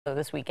So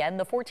this weekend,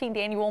 the 14th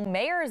annual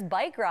Mayor's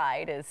Bike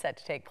Ride is set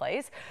to take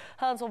place.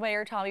 Huntsville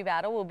Mayor Tommy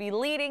Battle will be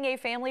leading a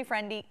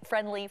family-friendly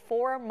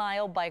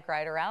 4-mile bike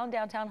ride around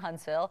downtown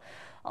Huntsville.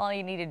 All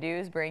you need to do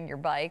is bring your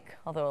bike,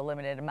 although a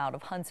limited amount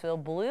of Huntsville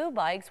Blue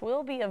bikes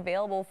will be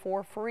available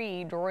for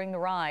free during the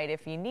ride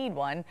if you need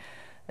one.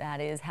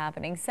 That is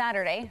happening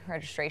Saturday.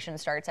 Registration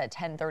starts at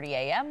 10:30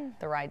 a.m.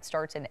 The ride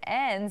starts and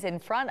ends in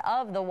front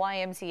of the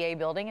YMCA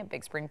building at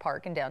Big Spring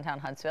Park in downtown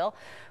Huntsville.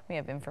 We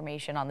have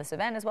information on this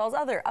event as well as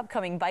other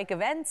upcoming bike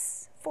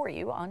events for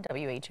you on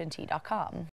WHNT.com.